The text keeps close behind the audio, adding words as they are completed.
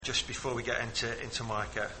Just before we get into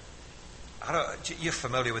Micah, you're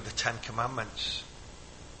familiar with the Ten Commandments.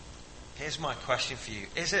 Here's my question for you.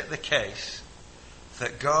 Is it the case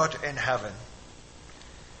that God in heaven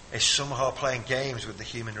is somehow playing games with the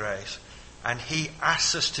human race and he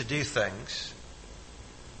asks us to do things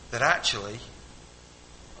that actually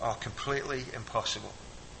are completely impossible?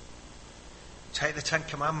 Take the Ten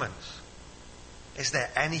Commandments. Is there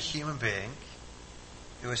any human being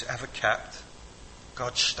who has ever kept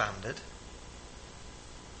God's standard?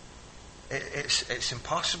 It's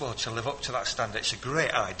impossible to live up to that standard. It's a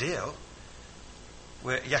great ideal.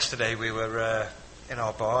 Yesterday we were in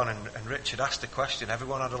our barn and Richard asked a question.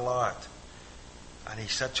 Everyone had a light. And he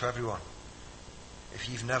said to everyone, if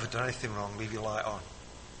you've never done anything wrong, leave your light on.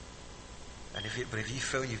 But if you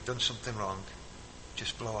feel you've done something wrong,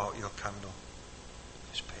 just blow out your candle.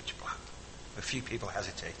 It's pitch black. A few people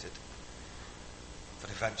hesitated. But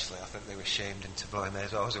eventually, I think they were shamed into blowing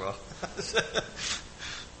theirs out as well.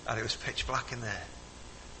 And it was pitch black in there.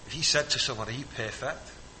 If you said to someone, are you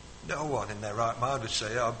perfect? No one in their right mind would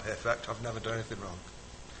say, I'm perfect, I've never done anything wrong.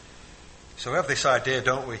 So we have this idea,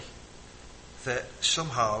 don't we, that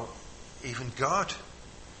somehow even God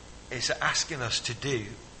is asking us to do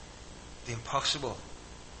the impossible.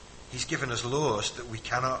 He's given us laws that we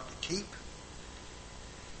cannot keep.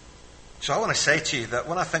 So I want to say to you that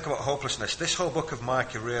when I think about hopelessness, this whole book of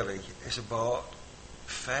Micah really is about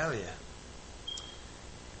failure.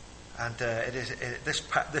 And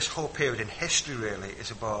this whole period in history really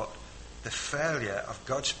is about the failure of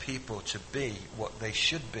God's people to be what they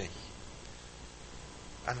should be.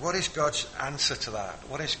 And what is God's answer to that?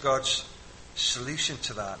 What is God's solution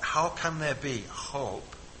to that? How can there be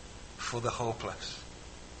hope for the hopeless?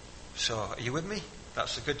 So, are you with me?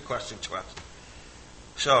 That's a good question to ask.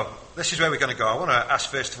 So, this is where we're going to go. I want to ask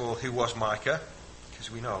first of all, who was Micah?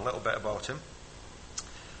 Because we know a little bit about him.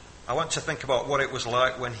 I want to think about what it was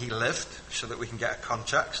like when he lived, so that we can get a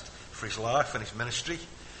context for his life and his ministry.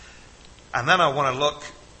 And then I want to look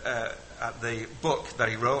at the book that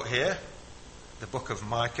he wrote here, the book of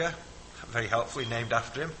Micah, very helpfully named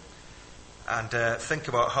after him, and think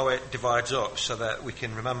about how it divides up so that we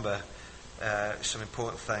can remember some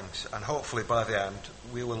important things. And hopefully by the end,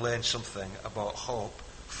 we will learn something about hope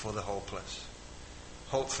for the hopeless.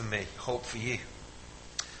 Hope for me, hope for you.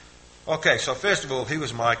 Okay, so first of all, who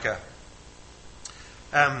was Micah?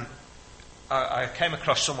 I came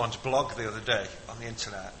across someone's blog the other day on the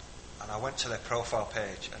internet, and I went to their profile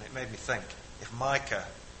page, and it made me think, if Micah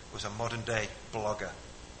was a modern day blogger,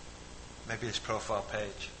 maybe his profile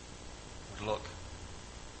page would look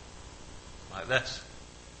like this.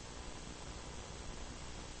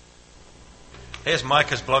 Here's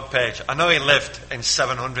Micah's blog page. I know he lived in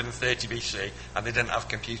 730 BC and they didn't have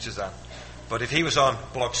computers then. But if he was on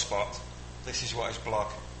Blogspot, this is what his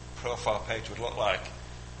blog profile page would look like.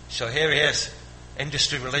 So here he is.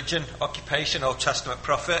 Industry, religion, occupation, Old Testament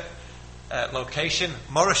prophet, location,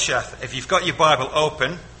 Moresheth. If you've got your Bible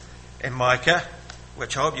open in Micah,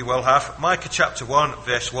 which I hope you will have, Micah chapter 1,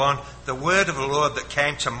 verse 1, the word of the Lord that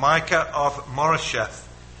came to Micah of Moresheth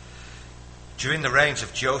during the reigns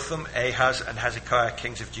of Jotham, Ahaz, and Hezekiah,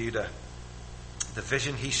 kings of Judah, the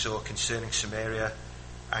vision he saw concerning Samaria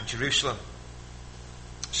and Jerusalem.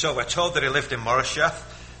 So we're told that he lived in Moresheth.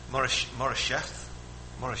 It's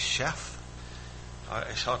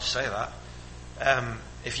hard to say that.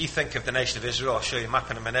 If you think of the nation of Israel, I'll show you a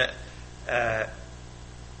map in a minute.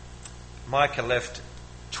 Micah lived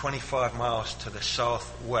 25 miles to the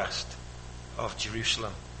southwest of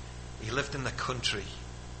Jerusalem. He lived in the country.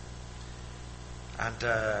 And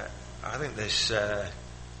I think there's a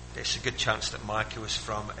good chance that Micah was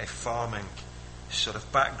from a farming sort of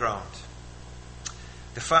background.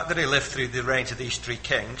 The fact that he lived through the reigns of these three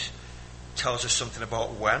kings tells us something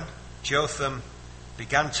about when. Jotham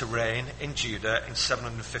began to reign in Judah in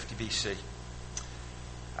 750 BC.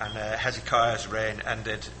 And Hezekiah's reign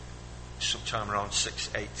ended sometime around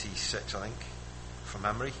 686, I think, from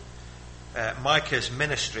memory. Micah's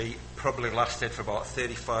ministry probably lasted for about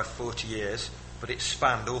 35, 40 years, but it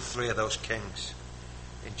spanned all three of those kings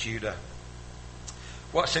in Judah.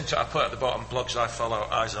 What's interesting, I put at the bottom, blogs I follow,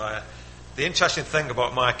 Isaiah. The interesting thing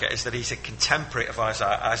about Micah is that he's a contemporary of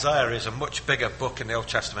Isaiah. Isaiah is a much bigger book in the Old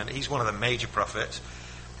Testament. He's one of the major prophets.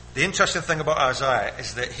 The interesting thing about Isaiah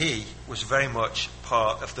is that he was very much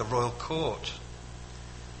part of the royal court.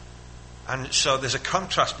 And so there's a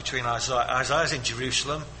contrast between Isaiah. Isaiah's in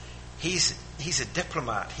Jerusalem. He's a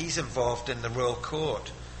diplomat. He's involved in the royal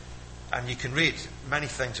court. And you can read many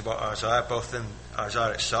things about Isaiah, both in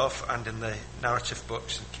Isaiah itself and in the narrative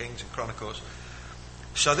books and Kings and Chronicles.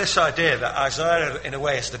 So this idea that Isaiah, in a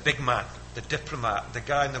way, is the big man the diplomat, the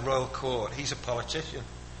guy in the royal court, he's a politician.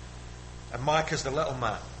 And Micah's the little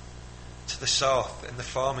man to the south in the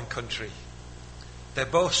farming country. They're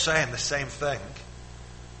both saying the same thing,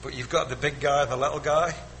 but you've got the big guy and the little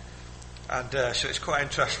guy. And so it's quite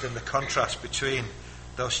interesting, the contrast between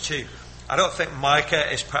those two. I don't think Micah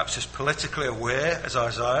is perhaps as politically aware as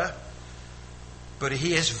Isaiah, but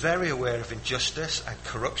he is very aware of injustice and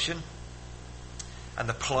corruption and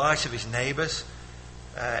the plight of his neighbours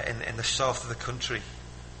in the south of the country.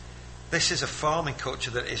 This is a farming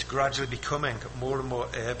culture that is gradually becoming more and more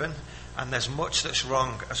urban, and there's much that's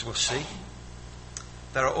wrong, as we'll see.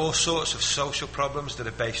 There are all sorts of social problems that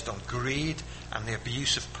are based on greed and the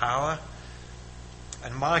abuse of power.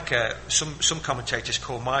 And Micah, some commentators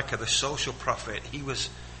call Micah the social prophet. He was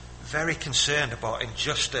very concerned about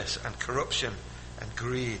injustice and corruption and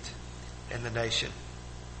greed in the nation.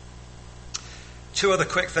 Two other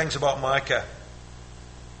quick things about Micah.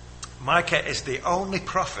 Micah is the only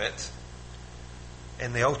prophet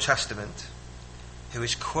in the Old Testament who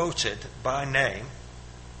is quoted by name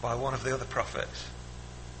by one of the other prophets.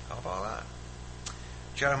 How about that?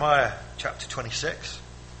 Jeremiah chapter 26.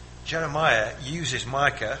 Jeremiah uses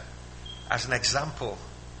Micah as an example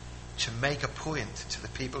to make a point to the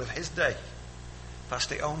people of his day. That's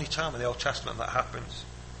the only time in the Old Testament that happens.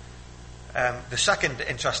 The second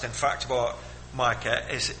interesting fact about Micah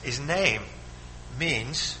is his name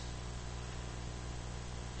means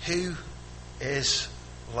who is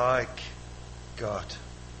like God.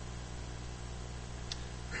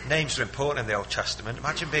 Names are important in the Old Testament.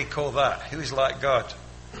 Imagine being called that. Who is like God?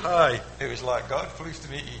 Hi, who is like God? Pleased to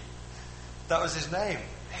meet you. That was his name.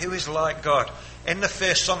 Who is like God? In the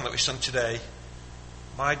first song that we sung today,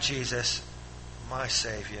 my Jesus, my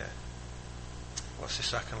Saviour. What's the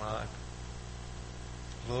second line?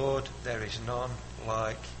 Lord, there is none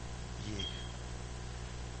like ye.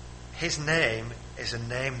 His name is a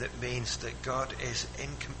name that means that God is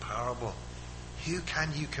incomparable. Who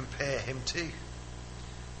can you compare him to?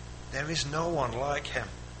 There is no one like him.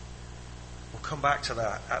 We'll come back to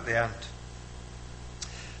that at the end.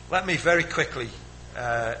 Let me very quickly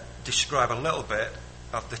describe a little bit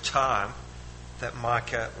of the time that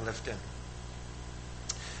Micah lived in.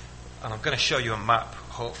 And I'm going to show you a map,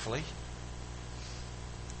 hopefully.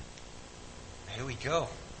 Here we go.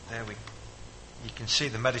 You can see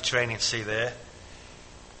the Mediterranean Sea there.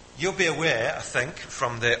 You'll be aware, I think,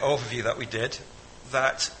 from the overview that we did,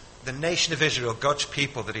 that the nation of Israel, God's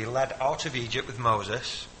people that he led out of Egypt with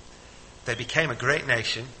Moses, they became a great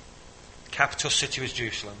nation. The capital city was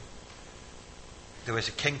Jerusalem. There was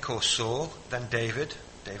a king called Saul, then David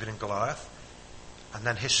and Goliath, and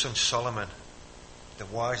then his son Solomon, the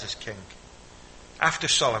wisest king. After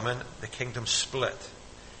Solomon, the kingdom split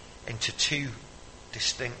into two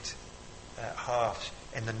distinct halves.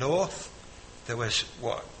 In the north, there was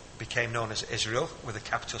what became known as Israel, with the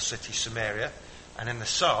capital city Samaria, and in the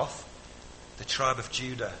south, the tribe of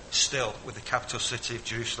Judah, still with the capital city of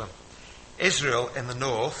Jerusalem. Israel in the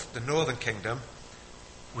north, the northern kingdom,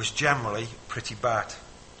 was generally pretty bad.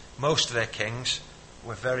 Most of their kings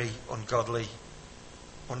were very ungodly,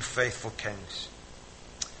 unfaithful kings.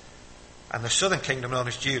 And the southern kingdom, known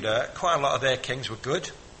as Judah, quite a lot of their kings were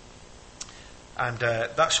good. And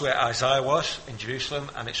that's where Isaiah was, in Jerusalem,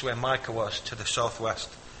 and it's where Micah was, to the southwest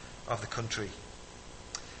of the country.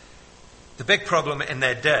 The big problem in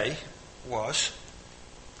their day was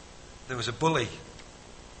there was a bully.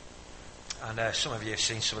 And some of you have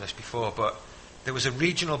seen some of this before, but there was a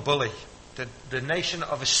regional bully. The nation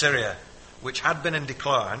of Assyria, which had been in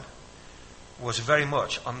decline, was very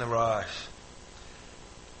much on the rise.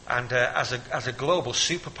 And as a global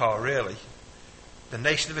superpower, really, the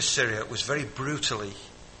nation of Assyria was very brutally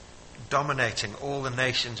dominating all the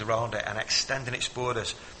nations around it and extending its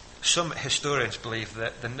borders. Some historians believe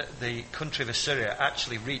that the country of Assyria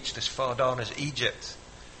actually reached as far down as Egypt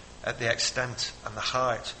at the extent and the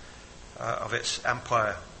height of its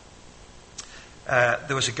empire.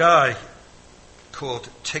 There was a guy called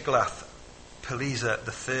Tiglath-Pileser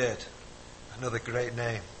III, another great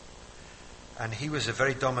name, and he was a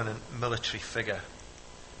very dominant military figure.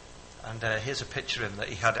 And here's a picture of him that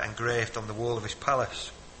he had engraved on the wall of his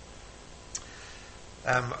palace.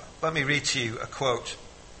 Let me read to you a quote.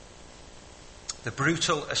 The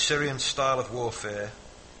brutal Assyrian style of warfare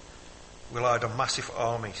relied on massive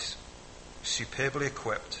armies, superbly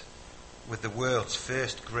equipped with the world's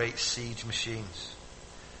first great siege machines,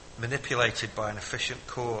 manipulated by an efficient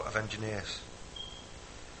corps of engineers.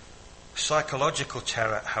 Psychological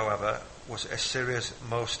terror, however, was Assyria's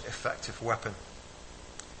most effective weapon.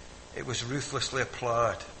 It was ruthlessly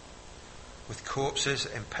applied, with corpses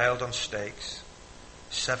impaled on stakes,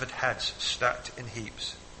 severed heads stacked in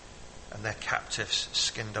heaps, and their captives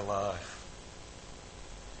skinned alive.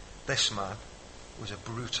 This man was a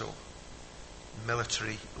brutal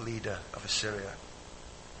military leader of Assyria.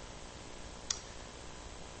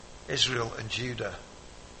 Israel and Judah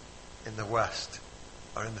in the west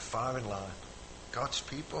are in the firing line. God's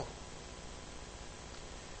people.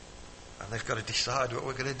 And they've got to decide what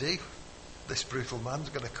we're going to do. This brutal man's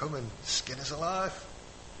going to come and skin us alive.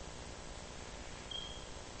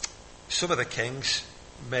 Some of the kings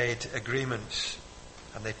made agreements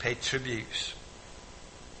and they paid tributes.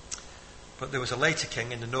 But there was a later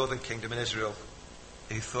king in the northern kingdom in Israel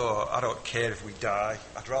who thought, I don't care if we die.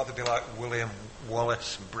 I'd rather be like William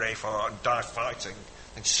Wallace and Braveheart and die fighting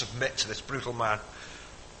than submit to this brutal man.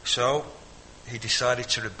 So he decided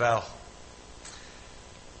to rebel.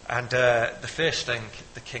 And the first thing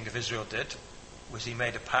the king of Israel did was he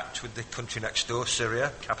made a pact with the country next door,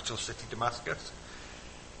 Syria, capital city Damascus.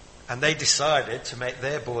 And they decided to make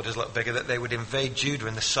their borders look bigger, that they would invade Judah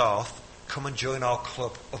in the south. Come and join our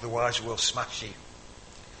club, otherwise we'll smash you.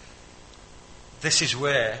 This is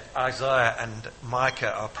where Isaiah and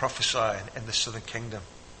Micah are prophesying in the southern kingdom.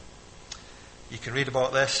 You can read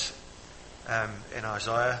about this in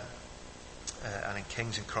Isaiah and in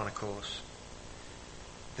Kings and Chronicles.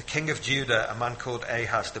 The king of Judah, a man called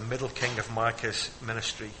Ahaz, the middle king of Micah's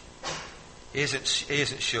ministry, he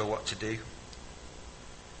isn't sure what to do.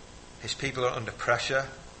 His people are under pressure,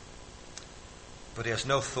 but he has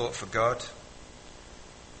no thought for God.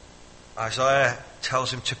 Isaiah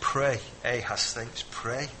tells him to pray. Ahaz thinks,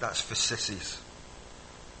 pray? That's for sissies.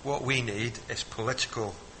 What we need is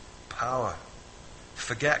political power.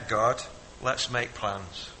 Forget God, let's make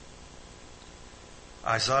plans.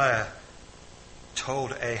 Isaiah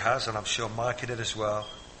told Ahaz, and I'm sure Micah did as well,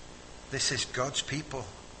 this is God's people.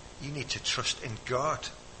 You need to trust in God.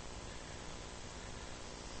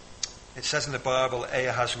 It says in the Bible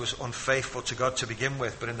Ahaz was unfaithful to God to begin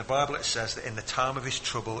with, but in the Bible it says that in the time of his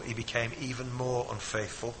trouble he became even more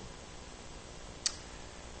unfaithful.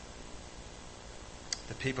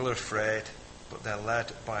 The people are afraid, but they're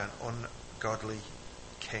led by an ungodly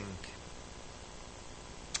king.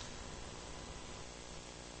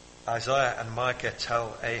 Isaiah and Micah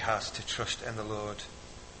tell Ahaz to trust in the Lord.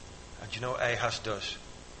 And do you know what Ahaz does?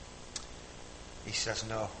 He says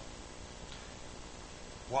no.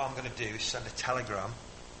 What I'm going to do is send a telegram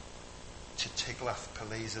to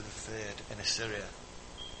Tiglath-Pileser III in Assyria.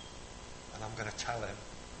 And I'm going to tell him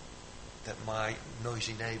that my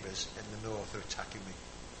noisy neighbours in the north are attacking me.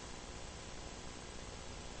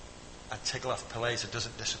 And Tiglath-Pileser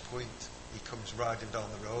doesn't disappoint. He comes riding down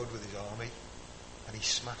the road with his army and he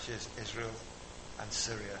smashes Israel and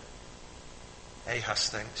Syria. Ahaz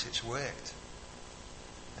thinks it's worked.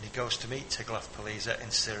 And he goes to meet Tiglath-Pileser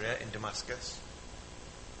in Syria, in Damascus.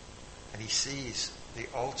 And he sees the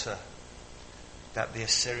altar that the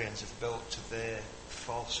Assyrians have built to their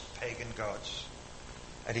false pagan gods.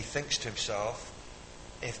 And he thinks to himself,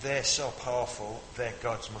 if they're so powerful, their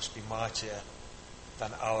gods must be mightier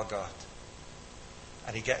than our God.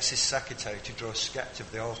 And he gets his secretary to draw a sketch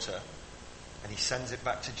of the altar, and he sends it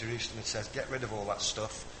back to Jerusalem and says, get rid of all that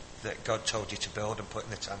stuff that God told you to build and put in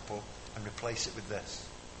the temple and replace it with this.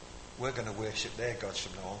 We're going to worship their gods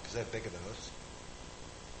from now on because they're bigger than us.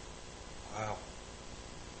 Wow.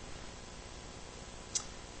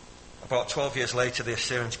 About 12 years later, the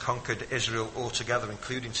Assyrians conquered Israel altogether,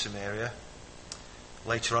 including Samaria.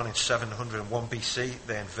 Later on, in 701 BC,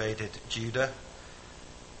 they invaded Judah.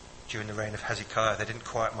 During the reign of Hezekiah, they didn't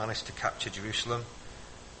quite manage to capture Jerusalem.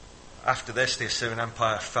 After this, the Assyrian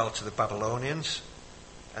Empire fell to the Babylonians,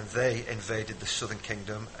 and they invaded the southern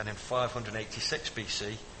kingdom. And in 586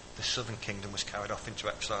 BC, the southern kingdom was carried off into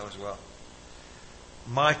exile as well.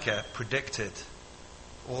 Micah predicted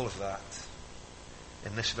all of that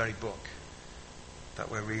in this very book that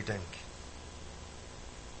we're reading.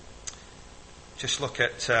 Just look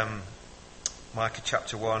at Micah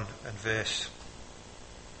chapter 1 and verse,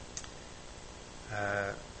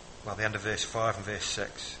 the end of verse 5 and verse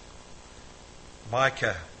 6.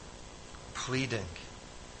 Micah pleading.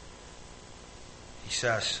 He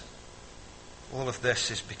says, all of this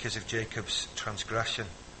is because of Jacob's transgression.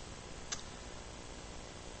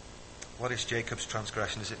 What is Jacob's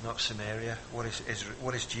transgression? Is it not Samaria? What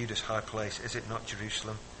is Judah's high place? Is it not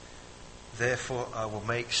Jerusalem? Therefore I will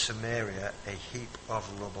make Samaria a heap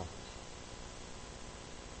of rubble.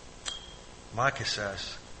 Micah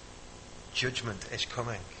says, judgment is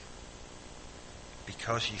coming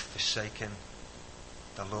because you've forsaken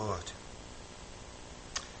the Lord.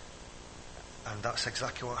 And that's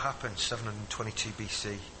exactly what happened. 722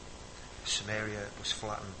 BC, Samaria was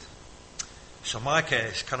flattened. So Micah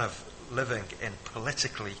is kind of living in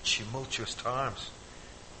politically tumultuous times.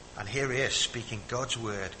 And here he is speaking God's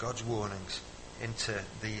word, God's warnings into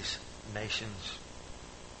these nations.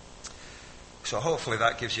 So hopefully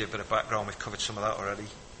that gives you a bit of background. We've covered some of that already.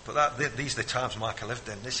 But these are the times Micah lived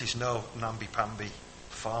in. This is no namby-pamby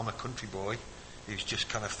farmer country boy who's just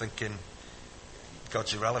kind of thinking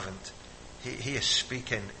God's irrelevant. He is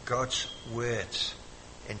speaking God's words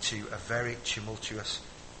into a very tumultuous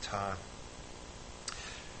time.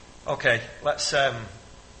 Okay, let's... where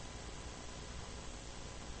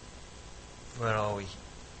are we?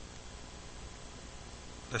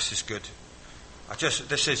 This is good.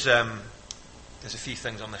 There's a few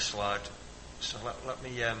things on this slide. So let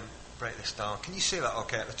me break this down. Can you see that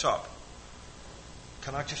okay at the top?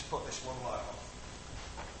 Can I just put this one light on?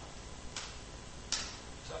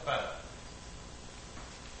 Is that better?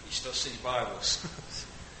 You still see Bibles?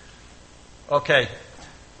 Okay.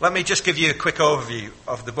 Let me just give you a quick overview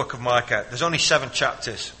of the book of Micah. There's only 7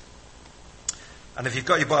 chapters. And if you've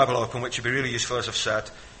got your Bible open, which would be really useful, as I've said,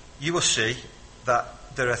 you will see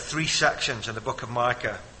that there are 3 sections in the book of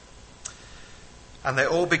Micah. And they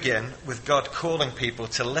all begin with God calling people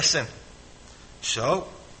to listen. So,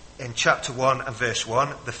 in chapter 1 and verse 1,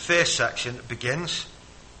 the first section begins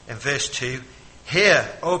in verse 2. Hear,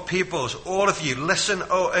 O peoples, all of you, listen,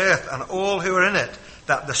 O earth, and all who are in it,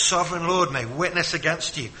 that the sovereign Lord may witness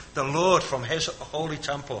against you, the Lord from his holy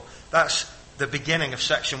temple. That's the beginning of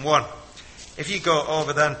section 1. If you go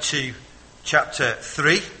over then to chapter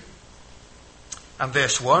 3 and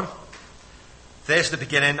verse 1, there's the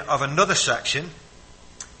beginning of another section.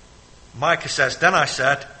 Micah says, Then I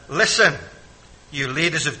said, listen, you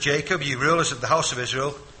leaders of Jacob, you rulers of the house of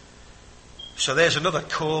Israel. So there's another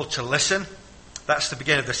call to listen. That's the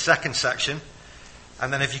beginning of the second section.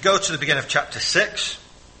 And then if you go to the beginning of chapter 6,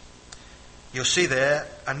 you'll see there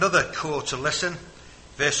another call to listen.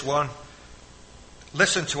 Verse 1,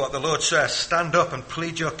 listen to what the Lord says. Stand up and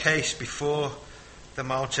plead your case before the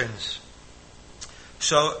mountains.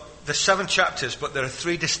 So there's 7 chapters, but there are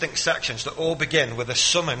 3 distinct sections that all begin with a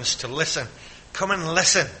summons to listen. Come and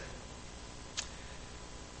listen.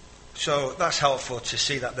 So that's helpful to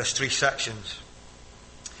see that there's 3 sections.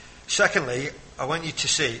 Secondly, I want you to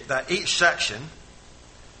see that each section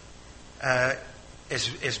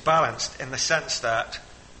is balanced in the sense that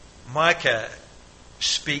Micah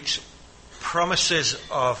speaks promises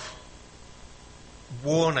of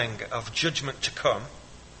warning, of judgment to come.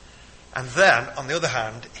 And then, on the other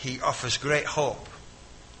hand, he offers great hope.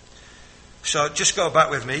 So just go back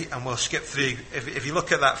with me and we'll skip through. If you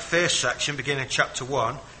look at that first section, beginning in chapter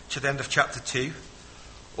 1 to the end of chapter 2,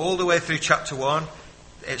 all the way through chapter 1,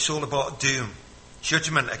 it's all about doom,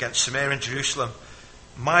 judgment against Samaria and Jerusalem.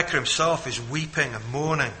 Micah himself is weeping and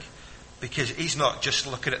mourning because he's not just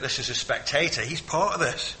looking at this as a spectator, he's part of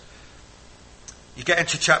this. You get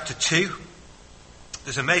into chapter 2,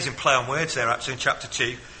 there's an amazing play on words there actually in chapter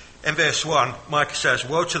 2. In verse 1, Micah says,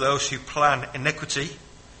 Woe to those who plan iniquity.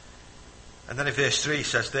 And then in verse 3 he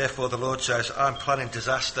says, Therefore the Lord says, I'm planning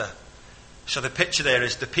disaster. So the picture there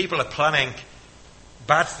is the people are planning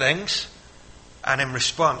bad things, and in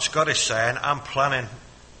response God is saying, I'm planning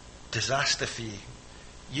disaster for you.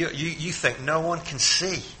 You think no one can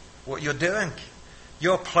see what you're doing.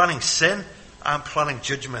 You're planning sin, I'm planning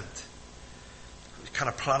judgment. Kind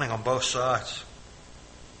of planning on both sides.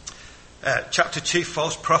 Chapter 2,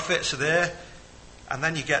 false prophets are there. And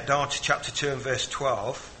then you get down to chapter 2 and verse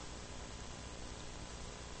 12.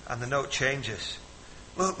 And the note changes.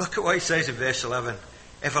 Look at what he says in verse 11.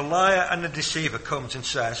 If a liar and a deceiver comes and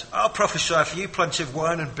says, I'll prophesy for you plenty of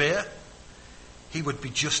wine and beer, he would be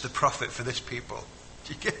just a prophet for this people.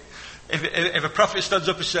 If a prophet stands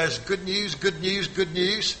up and says, good news, good news, good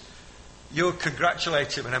news, you'll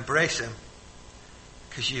congratulate him and embrace him.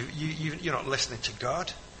 Because you're not listening to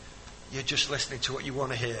God. You're just listening to what you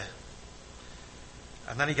want to hear.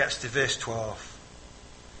 And then he gets to verse 12.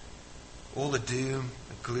 All the doom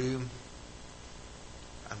and gloom.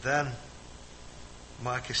 And then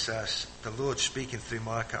Micah says, the Lord speaking through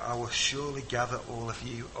Micah, I will surely gather all of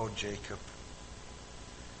you, O Jacob.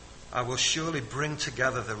 I will surely bring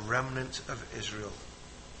together the remnant of Israel.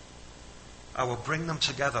 I will bring them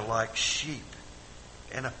together like sheep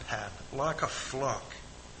in a pen, like a flock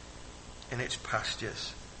in its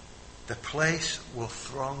pastures. The place will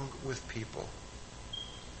throng with people.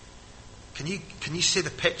 Can you see the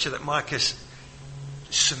picture that Micah's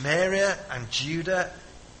Samaria and Judah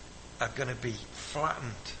are going to be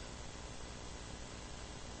flattened?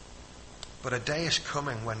 But a day is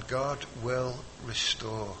coming when God will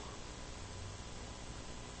restore.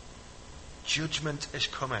 Judgment is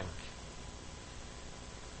coming.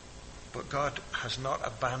 but God has not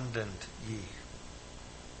abandoned you.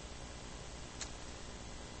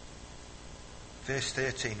 Verse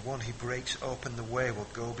 13, one who breaks open the way will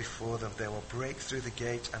go before them. They will break through the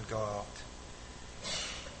gate and go out.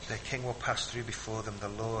 Their king will pass through before them, the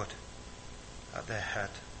Lord at their head.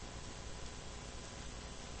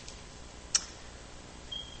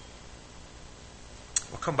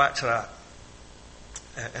 We'll come back to that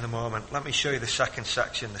in a moment. Let me show you the second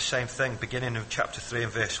section, the same thing, beginning in chapter 3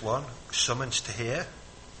 and verse 1, summons to hear.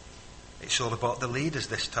 It's all about the leaders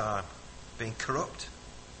this time, being corrupt.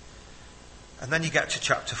 And then you get to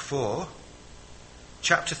chapter 4.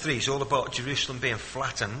 Chapter 3 is all about Jerusalem being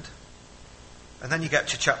flattened. And then you get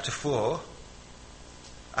to chapter 4,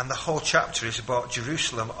 and the whole chapter is about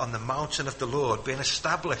Jerusalem on the mountain of the Lord being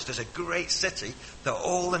established as a great city that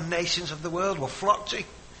all the nations of the world will flock to.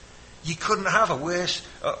 You couldn't have a worse,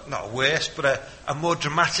 not a worse, but a more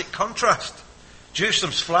dramatic contrast.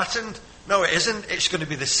 Jerusalem's flattened. No, it isn't. It's going to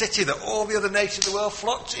be the city that all the other nations of the world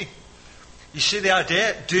flock to. You see the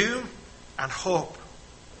idea? Doom and hope.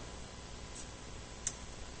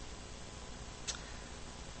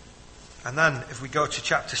 And then if we go to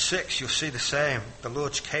chapter 6, you'll see the same. The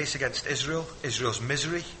Lord's case against Israel, Israel's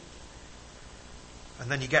misery. And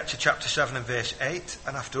then you get to chapter 7 and verse 8,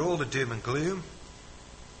 and after all the doom and gloom,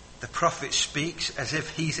 the prophet speaks as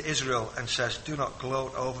if he's Israel and says, do not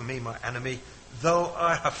gloat over me, my enemy. Though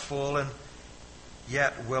I have fallen,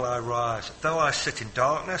 yet will I rise. Though I sit in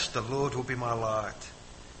darkness, the Lord will be my light.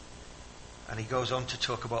 And he goes on to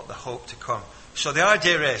talk about the hope to come. So the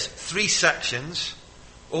idea is 3 sections,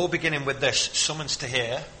 all beginning with this summons to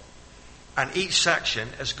hear, and each section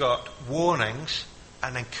has got warnings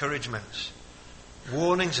and encouragements.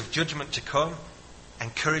 Warnings of judgment to come,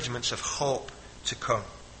 encouragements of hope to come.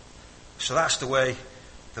 So that's the way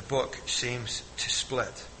the book seems to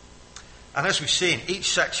split. And as we've seen, each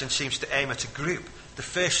section seems to aim at a group. The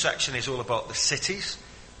first section is all about the cities,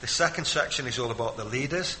 the second section is all about the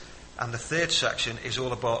leaders, and the third section is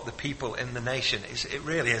all about the people in the nation. It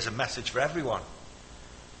really is a message for everyone.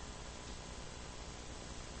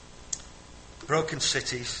 Broken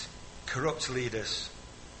cities, corrupt leaders,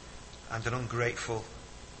 and an ungrateful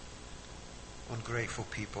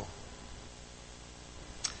people.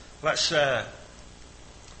 Let's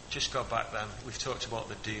just go back then. We've talked about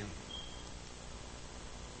the doom.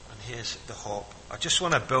 And here's the hope. I just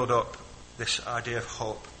want to build up this idea of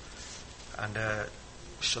hope, and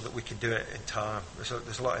so that we can do it in time.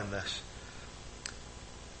 There's a lot in this.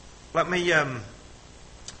 Let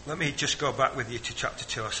me just go back with you to chapter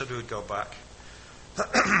 2. I said we would go back.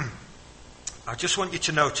 I just want you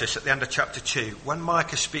to notice at the end of chapter 2, when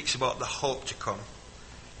Micah speaks about the hope to come,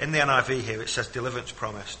 in the NIV here it says deliverance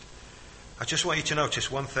promised. I just want you to notice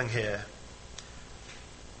one thing here,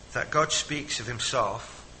 that God speaks of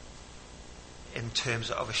himself in terms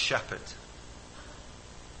of a shepherd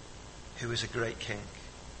who is a great king.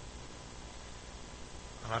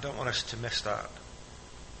 And I don't want us to miss that.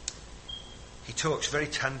 He talks very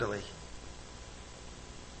tenderly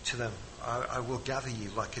to them. I will gather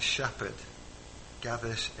you like a shepherd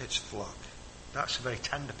gathers its flock. That's a very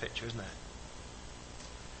tender picture, isn't it?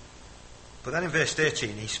 But then in verse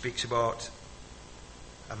 13 he speaks about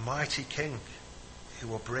a mighty king who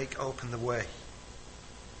will break open the way,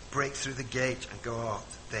 break through the gate and go out.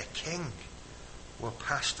 Their king will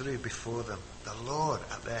pass through before them, the Lord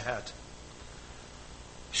at their head.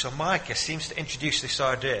 So Micah seems to introduce this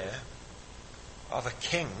idea of a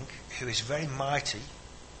king who is very mighty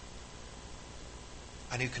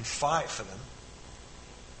and who can fight for them,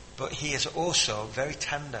 but he is also very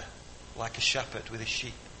tender, like a shepherd with his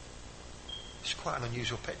sheep. It's quite an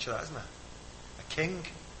unusual picture, that, isn't it? A king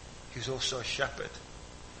who's also a shepherd.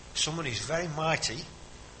 Someone who's very mighty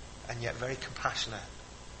and yet very compassionate.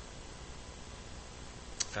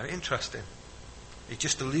 Very interesting. He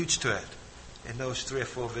just alludes to it in those 3 or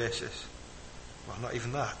 4 verses. Well, not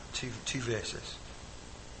even that. Two verses.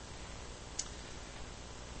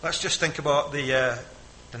 Let's just think about the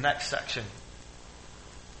next section.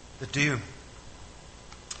 The doom.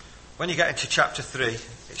 When you get into chapter 3,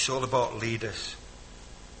 it's all about leaders.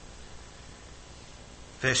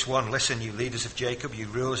 Verse 1, listen, you leaders of Jacob, you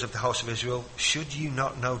rulers of the house of Israel, should you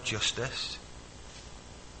not know justice?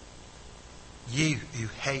 You who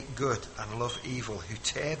hate good and love evil, who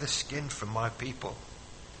tear the skin from my people.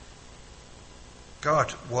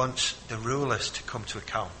 God wants the rulers to come to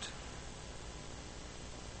account.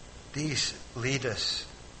 These leaders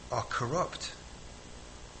are corrupt.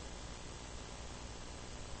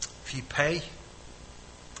 If you pay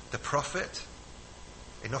the prophet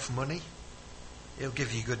enough money, he'll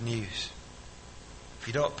give you good news. If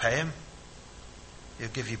you don't pay him, he'll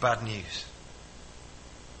give you bad news.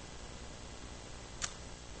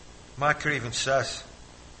 Micah even says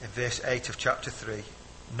in verse 8 of chapter 3,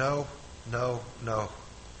 no, no, no.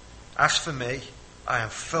 As for me, I am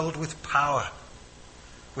filled with power,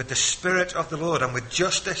 with the Spirit of the Lord, and with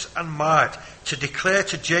justice and might, to declare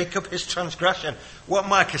to Jacob his transgression. What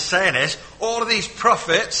Micah is saying is, all of these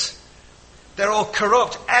prophets, they're all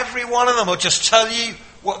corrupt. Every one of them will just tell you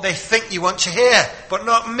what they think you want to hear, but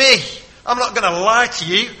not me. I'm not going to lie to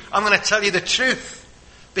you. I'm going to tell you the truth,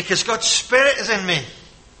 because God's Spirit is in me.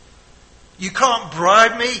 You can't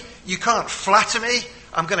bribe me. You can't flatter me.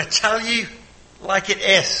 I'm going to tell you like it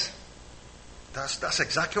is. That's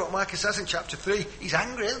exactly what Micah says in chapter 3. He's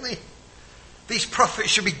angry, isn't he? These prophets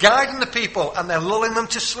should be guiding the people, and they're lulling them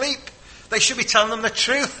to sleep. They should be telling them the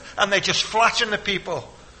truth, and they're just flattering the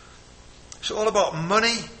people. It's all about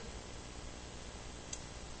money.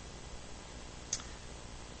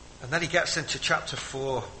 And then he gets into chapter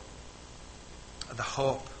 4, and the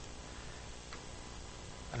hope.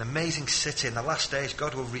 An amazing city. In the last days,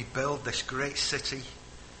 God will rebuild this great city.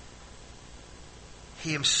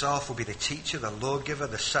 He himself will be the teacher, the lawgiver,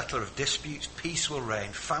 the settler of disputes. Peace will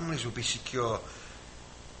reign. Families will be secure.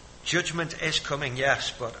 Judgment is coming,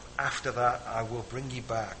 yes, but after that I will bring you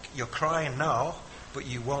back. You're crying now, but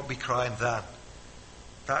you won't be crying then.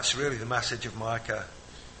 That's really the message of Micah.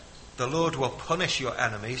 The Lord will punish your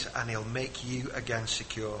enemies, and he'll make you again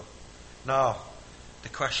secure. Now, the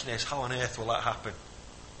question is, how on earth will that happen?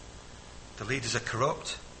 The leaders are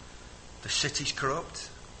corrupt. The city's corrupt.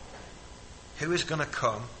 Who is going to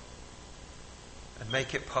come and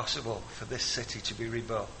make it possible for this city to be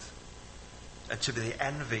rebuilt and to be the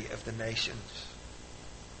envy of the nations?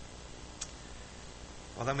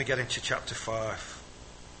 Well, then we get into chapter 5.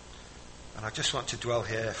 And I just want to dwell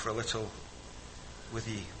here for a little with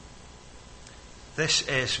you. This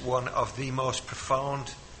is one of the most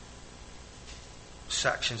profound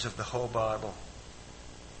sections of the whole Bible.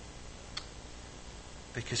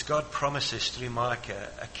 Because God promises through Micah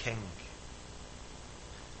a king.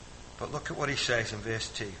 But look at what he says in verse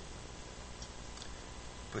 2.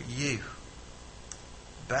 But you,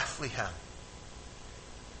 Bethlehem,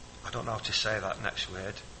 I don't know how to say that next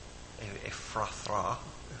word, Ephrathah.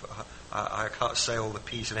 I can't say all the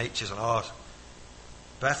P's and H's and R's.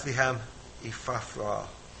 Bethlehem, Ephrathah.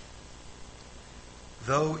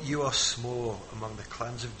 Though you are small among the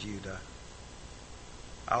clans of Judah,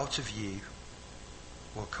 out of you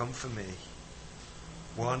will come for me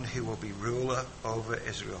one who will be ruler over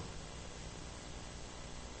Israel,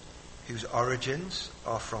 whose origins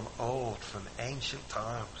are from old, from ancient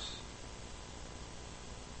times.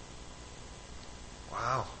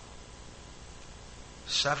 Wow.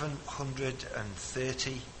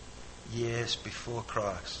 730 years before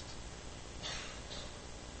Christ.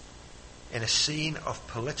 In a scene of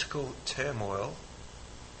political turmoil,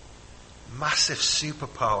 massive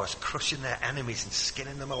superpowers crushing their enemies and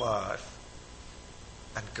skinning them alive.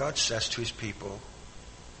 And God says to his people,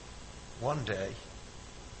 one day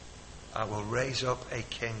I will raise up a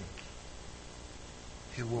king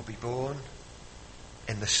who will be born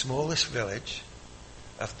in the smallest village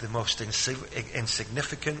of the most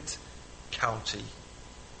insignificant county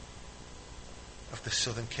of the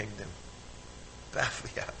southern kingdom,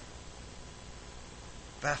 Bethlehem.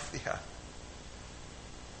 Bethlehem.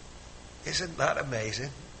 Isn't that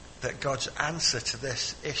amazing that God's answer to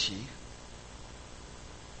this issue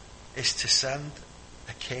is to send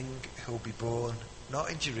a king who will be born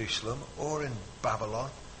not in Jerusalem or in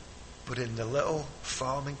Babylon, but in the little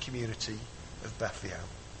farming community of Bethlehem?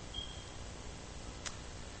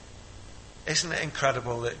 Isn't it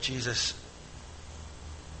incredible that Jesus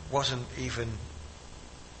wasn't even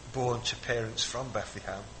born to parents from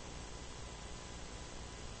Bethlehem?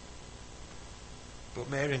 But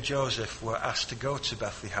Mary and Joseph were asked to go to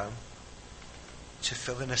Bethlehem to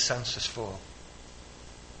fill in a census form.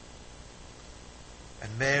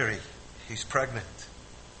 And Mary, who's pregnant,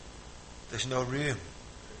 there's no room.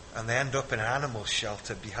 And they end up in an animal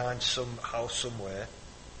shelter behind some house somewhere.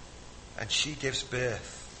 And she gives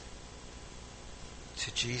birth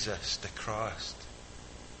to Jesus, the Christ,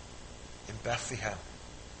 in Bethlehem.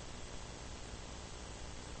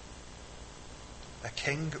 A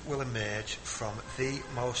king will emerge from the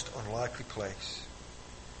most unlikely place.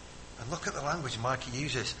 And look at the language Micah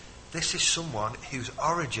uses. This is someone whose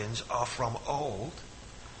origins are from old,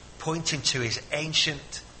 pointing to his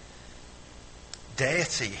ancient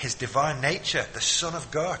deity, his divine nature, the Son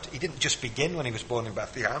of God. He didn't just begin when he was born in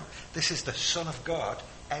Bethlehem. This is the Son of God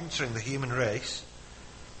entering the human race.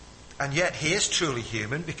 And yet he is truly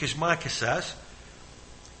human, because Micah says,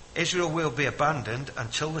 Israel will be abandoned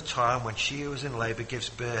until the time when she who is in labour gives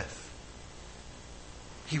birth.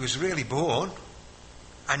 He was really born,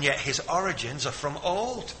 and yet his origins are from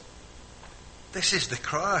old. This is the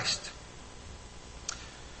Christ.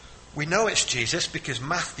 We know it's Jesus because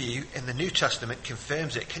Matthew in the New Testament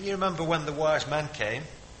confirms it. Can you remember when the wise men came?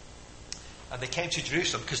 And they came to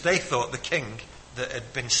Jerusalem because they thought the king that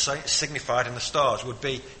had been signified in the stars would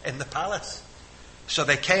be in the palace. So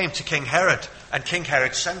they came to King Herod, and King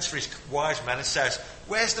Herod sends for his wise men and says,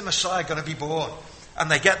 "Where's the Messiah going to be born?" And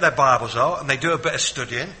they get their Bibles out and they do a bit of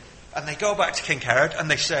studying, and they go back to King Herod and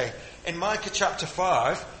they say, in Micah chapter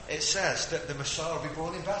 5, it says that the Messiah will be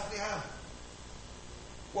born in Bethlehem.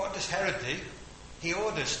 What does Herod do? He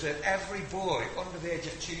orders that every boy under the age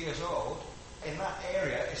of 2 years old in that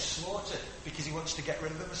area is slaughtered because he wants to get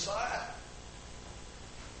rid of the Messiah.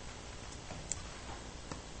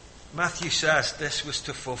 Matthew says this was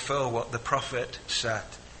to fulfill what the prophet said.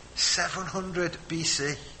 700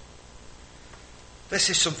 BC. This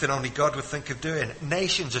is something only God would think of doing.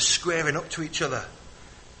 Nations are squaring up to each other.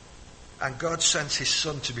 And God sends his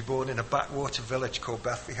son to be born in a backwater village called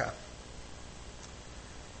Bethlehem.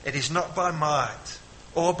 It is not by might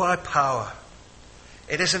or by power.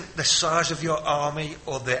 It isn't the size of your army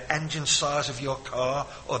or the engine size of your car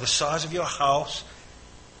or the size of your house.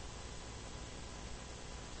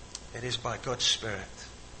 It is by God's Spirit.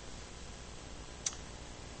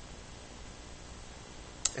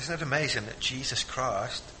 Isn't it amazing that Jesus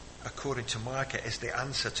Christ, according to Micah, is the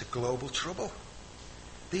answer to global trouble?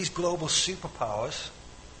 These global superpowers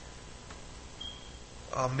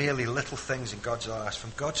are merely little things in God's eyes.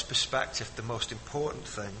 From God's perspective, the most important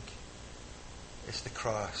thing is the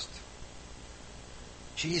Christ.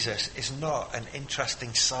 Jesus is not an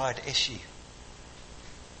interesting side issue.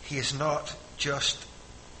 He is not just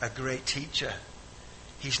a great teacher.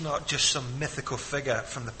 He's not just some mythical figure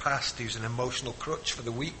from the past who's an emotional crutch for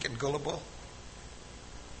the weak and gullible.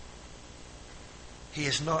 He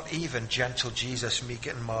is not even gentle Jesus, meek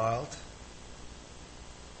and mild.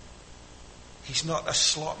 He's not a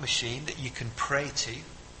slot machine that you can pray to,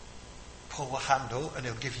 pull the handle and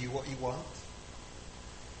he'll give you what you want.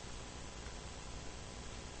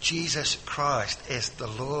 Jesus Christ is the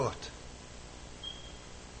Lord.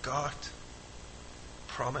 God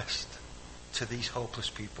promised to these hopeless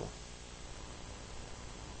people.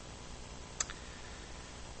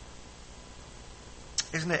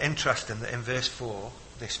 Isn't it interesting that in verse 4,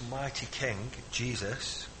 this mighty king,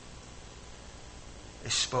 Jesus,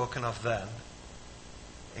 is spoken of then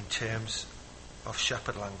in terms of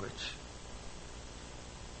shepherd language?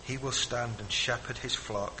 He will stand and shepherd his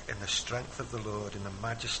flock in the strength of the Lord, in the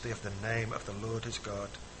majesty of the name of the Lord his God,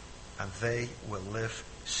 and they will live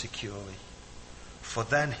securely. For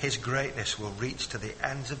then his greatness will reach to the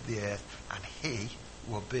ends of the earth, and he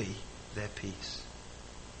will be their peace.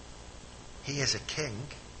 He is a king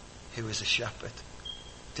who is a shepherd.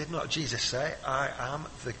 Did not Jesus say, "I am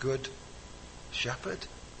the good shepherd"?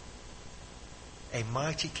 A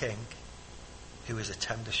mighty king who is a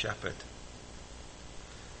tender shepherd.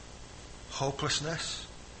 Hopelessness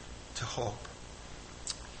to hope.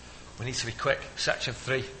 We need to be quick. Section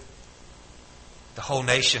 3. The whole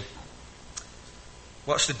nation.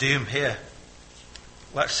 What's the doom here?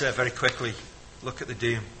 Let's very quickly look at the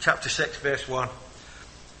doom. Chapter 6, verse 1.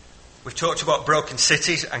 We've talked about broken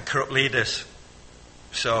cities and corrupt leaders.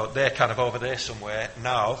 So they're kind of over there somewhere.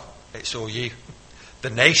 Now it's all you. The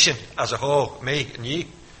nation as a whole, me and you.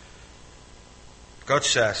 God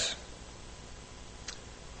says,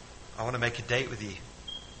 I want to make a date with you.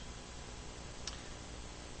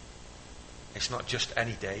 It's not just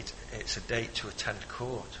any date, it's a date to attend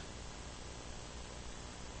court.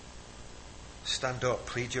 Stand up,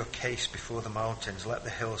 plead your case before the mountains. Let the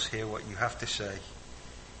hills hear what you have to say.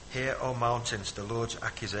 Hear, O mountains, the Lord's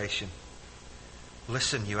accusation.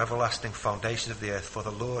 Listen, you everlasting foundations of the earth, for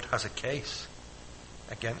the Lord has a case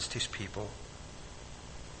against his people.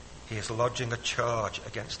 He is lodging a charge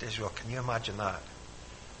against Israel. Can you imagine that?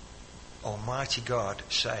 Almighty God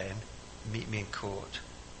saying, meet me in court.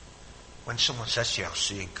 When someone says to you, I'll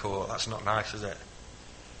see you in court, that's not nice, is it?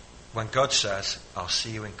 When God says, I'll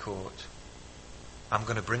see you in court, I'm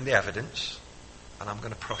going to bring the evidence and I'm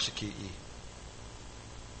going to prosecute you.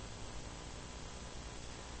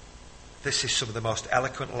 This is some of the most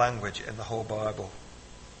eloquent language in the whole Bible.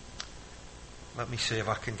 Let me see if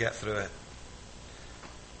I can get through it.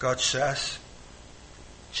 God says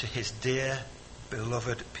to his dear,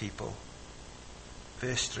 beloved people,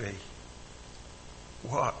 verse 3,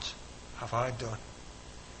 what have I done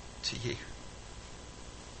to you?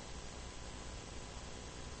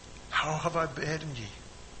 How have I burdened you?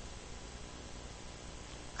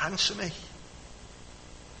 Answer me.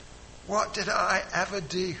 What did I ever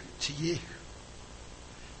do to you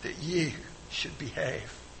that you should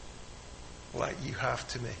behave like you have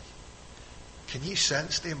to me? Can you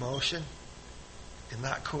sense the emotion in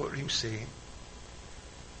that courtroom scene?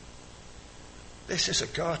 This is a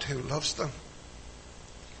God who loves them.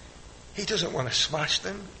 He doesn't want to smash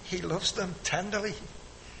them. He loves them tenderly.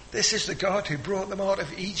 This is the God who brought them out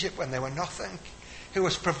of Egypt when they were nothing, who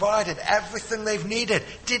has provided everything they've needed.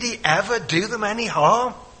 Did he ever do them any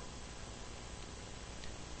harm?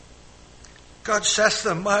 God says to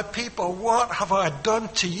them, my people, what have I done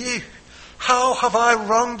to you? How have I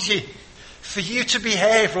wronged you for you to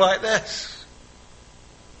behave like this?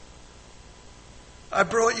 I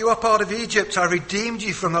brought you up out of Egypt. I redeemed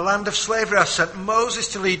you from the land of slavery. I sent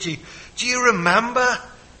Moses to lead you. Do you remember?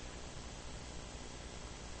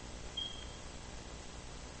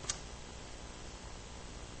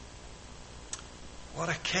 What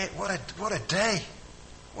a day.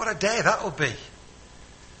 What a day that will be.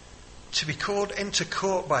 To be called into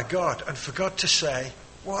court by God and for God to say,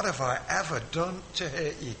 what have I ever done to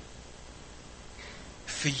hurt you?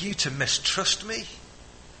 For you to mistrust me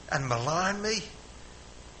and malign me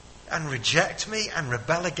and reject me and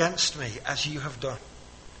rebel against me as you have done.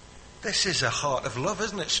 This is a heart of love,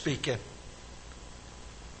 isn't it, speaking?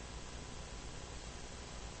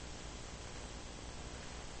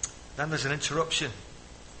 Then there's an interruption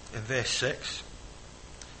in verse 6.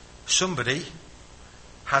 Somebody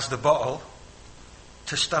has the bottle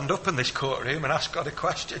to stand up in this courtroom and ask God a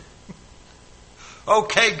question.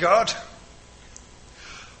 Okay, God,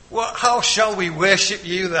 how shall we worship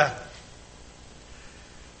you then?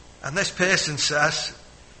 And this person says,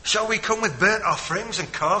 shall we come with burnt offerings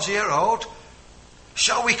and calves a year old?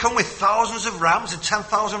 Shall we come with thousands of rams and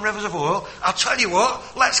 10,000 rivers of oil? I'll tell you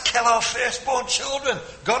what, let's kill our firstborn children.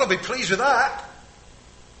 God will be pleased with that.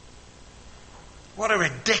 What a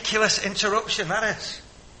ridiculous interruption that is.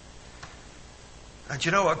 And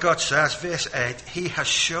you know what God says, verse 8, he has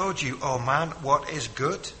showed you, O man, what is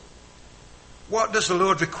good. What does the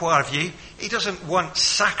Lord require of you? He doesn't want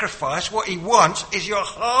sacrifice. What he wants is your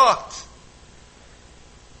heart.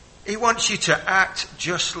 He wants you to act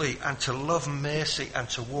justly and to love mercy and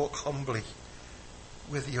to walk humbly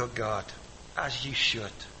with your God, as you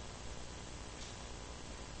should.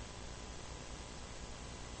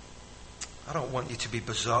 I don't want you to be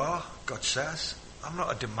bizarre, God says. I'm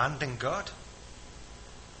not a demanding God.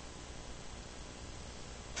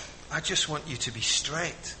 I just want you to be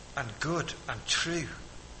straight and good and true. And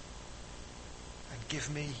give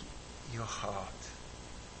me your heart.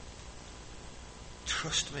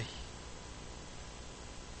 Trust me.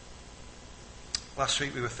 Last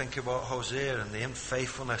week we were thinking about Hosea and the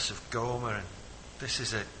unfaithfulness of Gomer, and this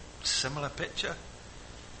is a similar picture.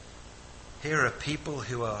 Here are people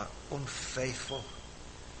who are unfaithful.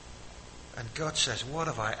 And God says, what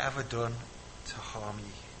have I ever done to harm you?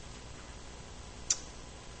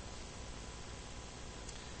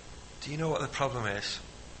 Do you know what the problem is?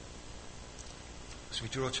 As we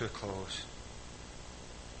draw to a close,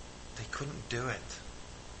 they couldn't do it.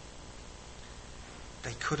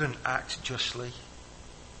 They couldn't act justly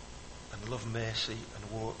and love mercy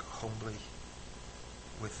and walk humbly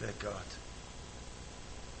with their God.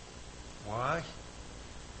 Why?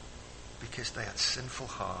 Because they had sinful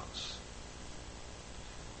hearts.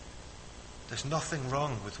 There's nothing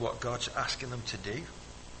wrong with what God's asking them to do,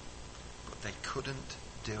 but they couldn't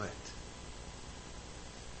do it.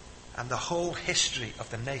 And the whole history of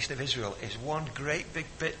the nation of Israel is one great big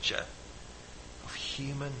picture of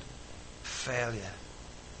human failure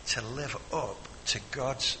to live up to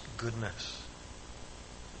God's goodness.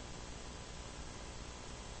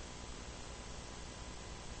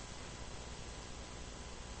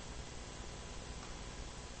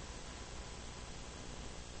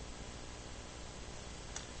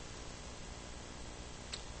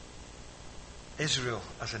 Israel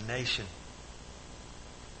as a nation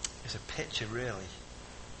is a picture really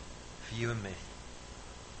for you and me.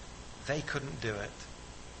 They couldn't do it,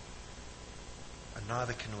 and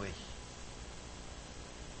neither can we.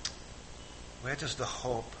 Where does the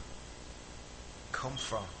hope come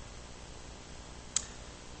from?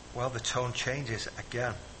 Well, the tone changes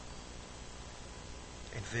again.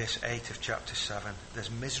 In verse 8 of chapter 7, there's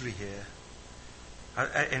misery here.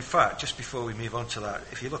 In fact, just before we move on to that,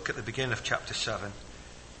 if you look at the beginning of chapter 7,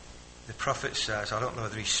 the prophet says, I don't know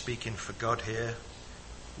whether he's speaking for God here,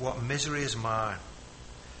 what misery is mine.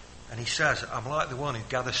 And he says, I'm like the one who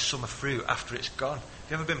gathers summer fruit after it's gone.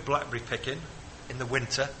 Have you ever been blackberry picking in the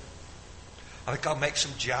winter? I think I'll make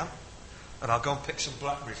some jam and I'll go and pick some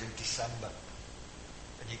blackberries in December.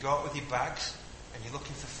 And you go out with your bags and you're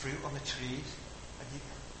looking for fruit on the trees, and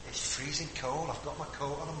it's freezing cold. I've got my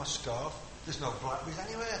coat on and my scarf. There's no blackberries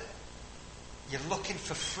anywhere. You're looking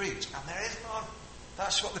for fruit, and there is none.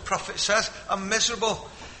 That's what the prophet says. I'm miserable.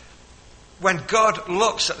 When God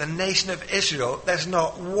looks at the nation of Israel, there's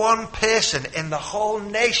not one person in the whole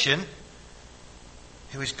nation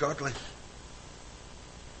who is godly.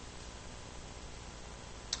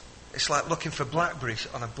 It's like looking for blackberries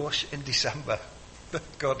on a bush in December.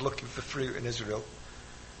 God looking for fruit in Israel.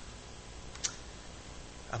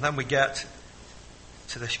 And then we get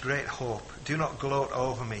to this great hope. Do not gloat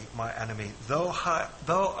over me, my enemy. Though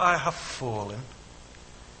I have fallen,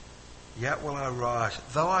 yet will I rise.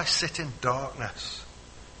 Though I sit in darkness,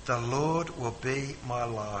 the Lord will be my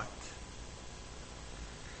light.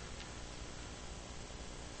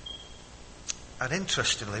 And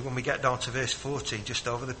interestingly, when we get down to verse 14, just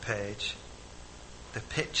over the page, the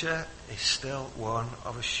picture is still one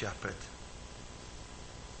of a shepherd.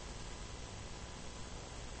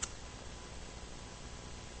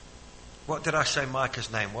 What did I say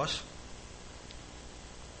Micah's name was?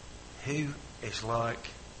 Who is like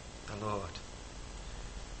the Lord?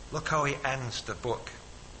 Look how he ends the book.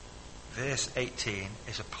 Verse 18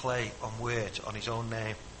 is a play on words on his own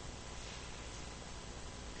name.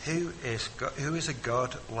 Who is a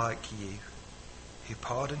God like you, who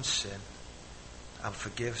pardons sin and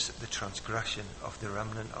forgives the transgression of the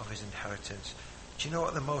remnant of his inheritance? Do you know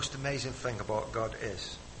what the most amazing thing about God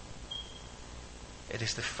is? It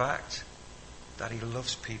is the fact that he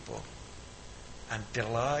loves people and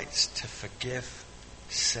delights to forgive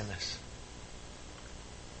sinners.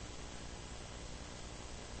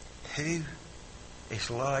 Who is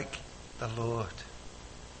like the Lord,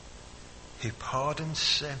 who pardons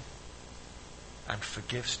sin and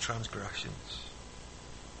forgives transgressions?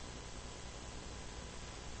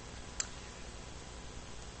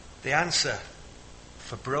 The answer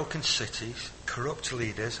for broken cities, corrupt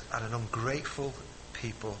leaders, and an ungrateful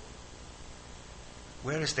people.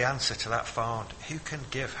 Where is the answer to that found? Who can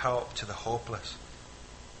give help to the hopeless?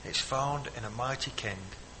 It's found in a mighty king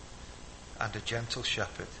and a gentle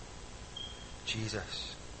shepherd,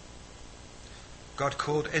 Jesus. God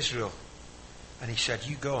called Israel and he said,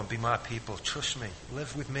 you go and be my people. Trust me.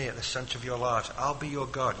 Live with me at the centre of your lives. I'll be your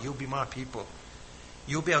God. You'll be my people.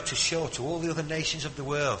 You'll be able to show to all the other nations of the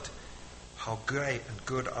world how great and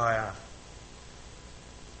good I am.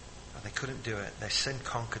 And they couldn't do it. Their sin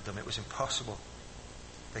conquered them. It was impossible.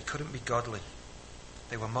 They couldn't be godly.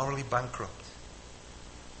 They were morally bankrupt.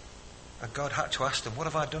 And God had to ask them, what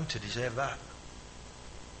have I done to deserve that?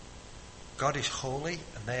 God is holy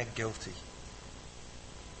and they are guilty.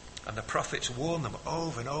 And the prophets warn them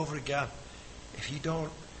over and over again, if you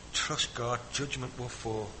don't trust God, judgment will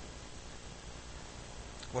fall.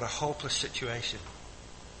 What a hopeless situation.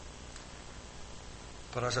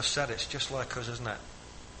 But as I've said, it's just like us, isn't it?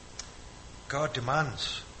 God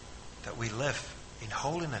demands that we live in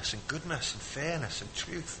holiness and goodness and fairness and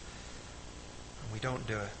truth. And we don't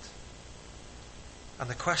do it. And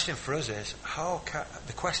the question for us is,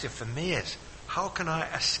 the question for me is, how can I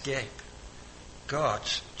escape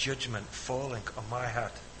God's judgment falling on my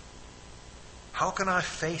head? How can I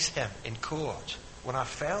face him in court when I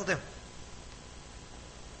failed him?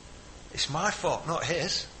 It's my fault, not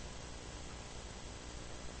his.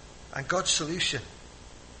 And God's solution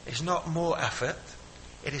is not more effort.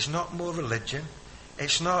 It is not more religion.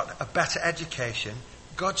 It's not a better education.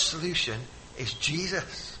 God's solution is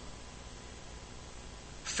Jesus.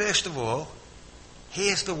 First of all, he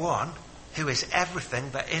is the one who is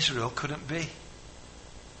everything that Israel couldn't be.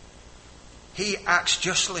 He acts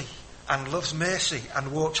justly and loves mercy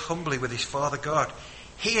and walks humbly with his Father God.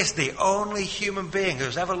 He is the only human being who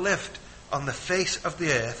has ever lived on the face of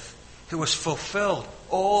the earth who has fulfilled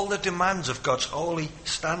all the demands of God's holy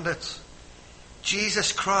standards.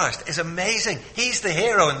 Jesus Christ is amazing. He's the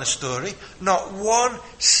hero in the story. Not one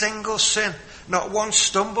single sin, not one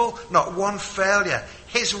stumble, not one failure.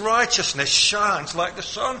 His righteousness shines like the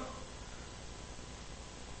sun.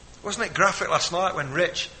 Wasn't it graphic last night when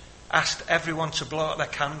Rich asked everyone to blow out their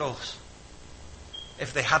candles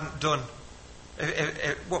if they hadn't done,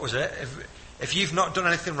 what was it? If you've not done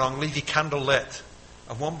anything wrong, leave your candle lit.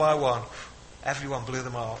 And one by one, everyone blew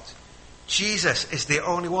them out. Jesus is the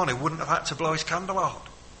only one who wouldn't have had to blow his candle out.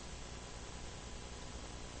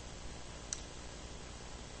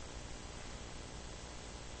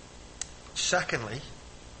 Secondly,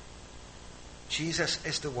 Jesus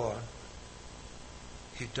is the one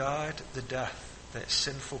who died the death that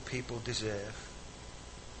sinful people deserve.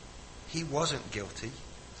 He wasn't guilty,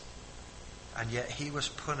 and yet he was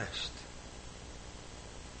punished.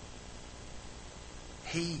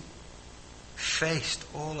 He faced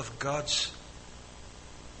all of God's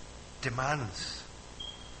demands,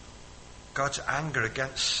 God's anger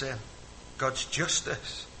against sin, God's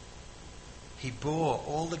justice. He bore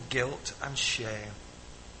all the guilt and shame.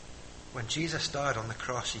 When Jesus died on the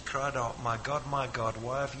cross, he cried out, my God,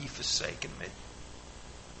 why have you forsaken me?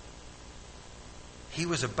 He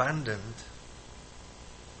was abandoned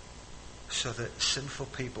so that sinful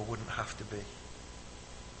people wouldn't have to be.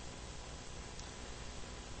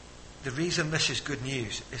 The reason this is good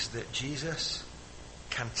news is that Jesus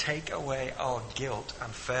can take away our guilt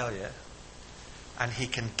and failure, and he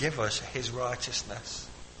can give us his righteousness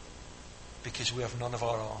because we have none of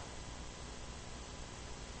our own.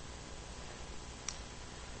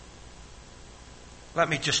 Let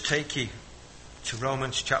me just take you to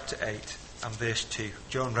Romans chapter 8 and verse 2.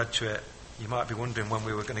 Joan read to it. You might be wondering when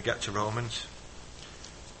we were going to get to Romans.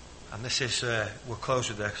 And this is, we'll close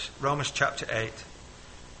with this. Romans chapter 8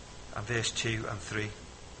 and verse 2 and 3.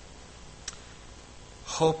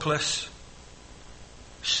 Hopeless,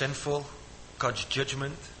 sinful, God's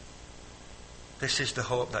judgment. This is the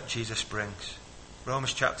hope that Jesus brings.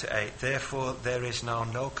 Romans chapter 8. Therefore there is now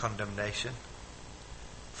no condemnation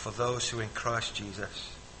for those who are in Christ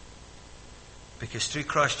Jesus. Because through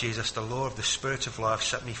Christ Jesus, the law of the Spirit of life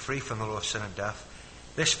set me free from the law of sin and death.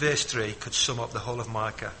 This verse 3 could sum up the whole of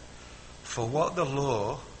Micah. For what the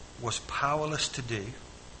law was powerless to do,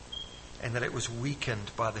 in that it was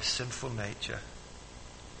weakened by the sinful nature,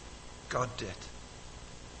 God did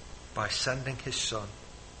by sending his Son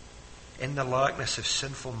in the likeness of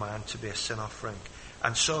sinful man to be a sin offering.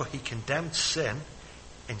 And so he condemned sin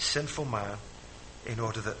in sinful man in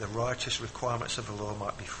order that the righteous requirements of the law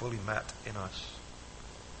might be fully met in us.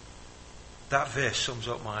 That verse sums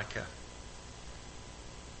up Micah.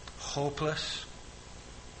 Hopeless,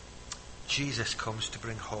 Jesus comes to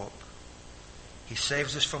bring hope. He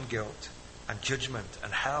saves us from guilt and judgment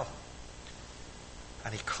and hell.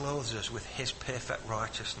 And he clothes us with his perfect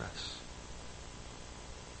righteousness.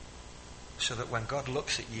 So that when God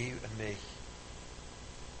looks at you and me,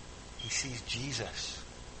 he sees Jesus.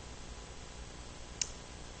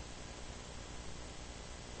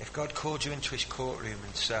 If God called you into his courtroom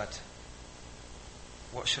and said,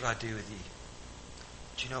 what should I do with you?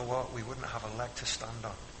 Do you know what? We wouldn't have a leg to stand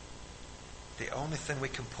on. The only thing we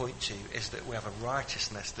can point to is that we have a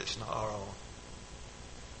righteousness that's not our own.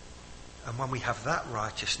 And when we have that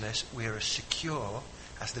righteousness, we are as secure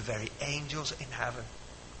as the very angels in heaven.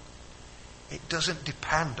 It doesn't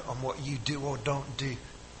depend on what you do or don't do.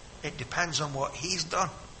 It depends on what he's done.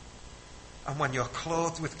 And when you're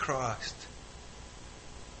clothed with Christ,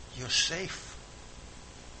 you're safe.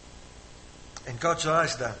 In God's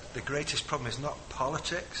eyes, then, the greatest problem is not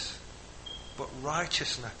politics, but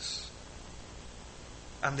righteousness.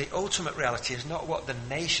 And the ultimate reality is not what the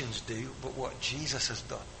nations do, but what Jesus has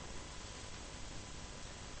done.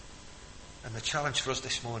 And the challenge for us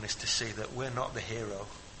this morning is to see that we're not the hero.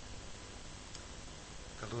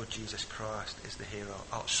 The Lord Jesus Christ is the hero.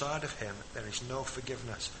 Outside of him, there is no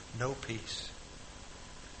forgiveness, no peace.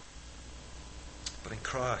 But in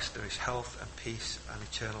Christ, there is health and peace and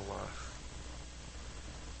eternal life.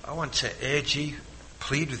 I want to urge you,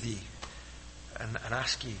 plead with you, and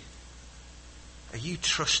ask you, are you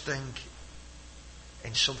trusting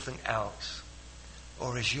in something else?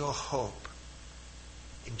 Or is your hope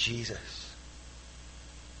in Jesus,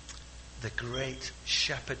 the great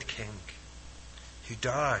shepherd king who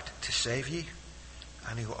died to save you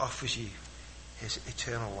and who offers you his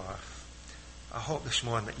eternal life? I hope this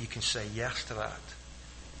morning that you can say yes to that,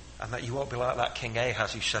 and that you won't be like that King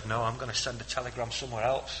Ahaz who said, no, I'm going to send a telegram somewhere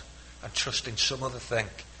else and trust in some other thing.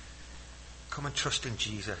 Come and trust in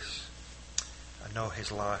Jesus and know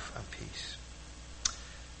his life and peace.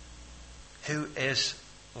 Who is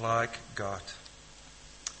like God,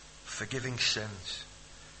 forgiving sins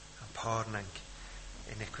and pardoning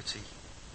iniquity?